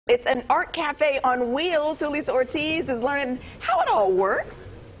It's an art cafe on wheels. Julissa Ortiz is learning how it all works.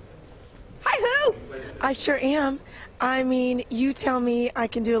 Hi, Who? I sure am. I mean, you tell me I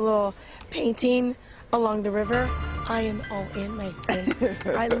can do a little painting along the river. I am all in, my friend.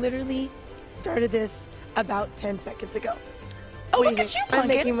 I literally started this about 10 seconds ago. Oh, look at you, Pumpkin. I'm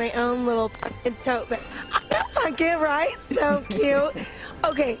making my own little pumpkin tote bag. Pumpkin, right? So cute.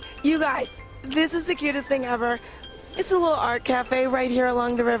 Okay, you guys, this is the cutest thing ever. It's a little art cafe right here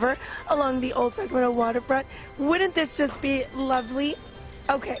along the river, along the old Sacramento waterfront. Wouldn't this just be lovely?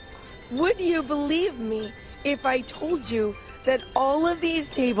 Okay, would you believe me if I told you that all of these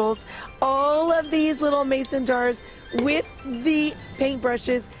tables, all of these little mason jars with the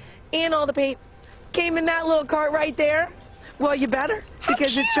paintbrushes and all the paint came in that little cart right there? Well, you better,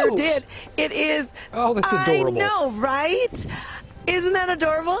 because it sure did. It is. Oh, that's adorable. I know, right? Isn't that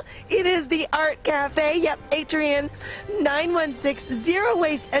adorable? It is the Art Cafe. Yep, Adrian 916 Zero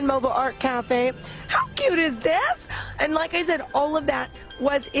Waste and Mobile Art Cafe. How cute is this? And like I said, all of that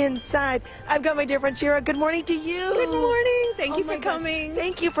was inside. I've got my dear friend Shira. Good morning to you. Good morning. Thank you for gosh. coming.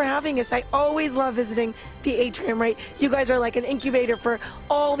 Thank you for having us. I always love visiting the Atrium, right? You guys are like an incubator for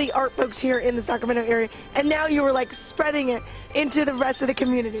all the art folks here in the Sacramento area. And now you were like spreading it into the rest of the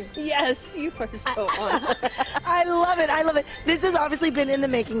community. Yes, you are so on. I love it. I love it. This has obviously been in the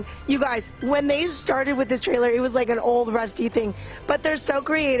making. You guys, when they started with this trailer, it was like an old rusty thing. But they're so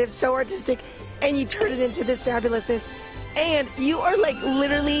creative, so artistic, and you turn it into this fabulousness. And you are like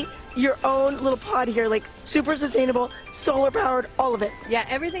literally your own little pod here, like super sustainable, solar powered, all of it. Yeah,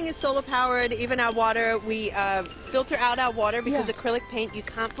 everything is solar powered, even our water. We filter out our water because acrylic paint you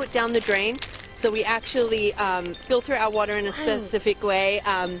can't put down the drain. So we actually filter our water in a specific way.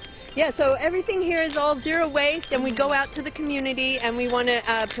 Yeah, so everything here is all zero waste, and we go out to the community and we want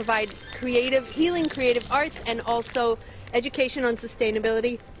to provide healing creative arts and also education on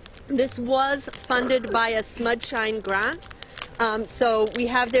sustainability. This was funded by a Smud Shine grant. So we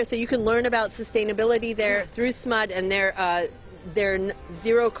have there, so you can learn about sustainability there through SMUD and their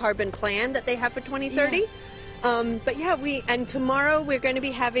zero carbon plan that they have for 2030. But yeah, and tomorrow we're going to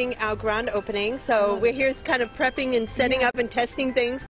be having our grand opening. So we're here kind of prepping and setting up and testing things.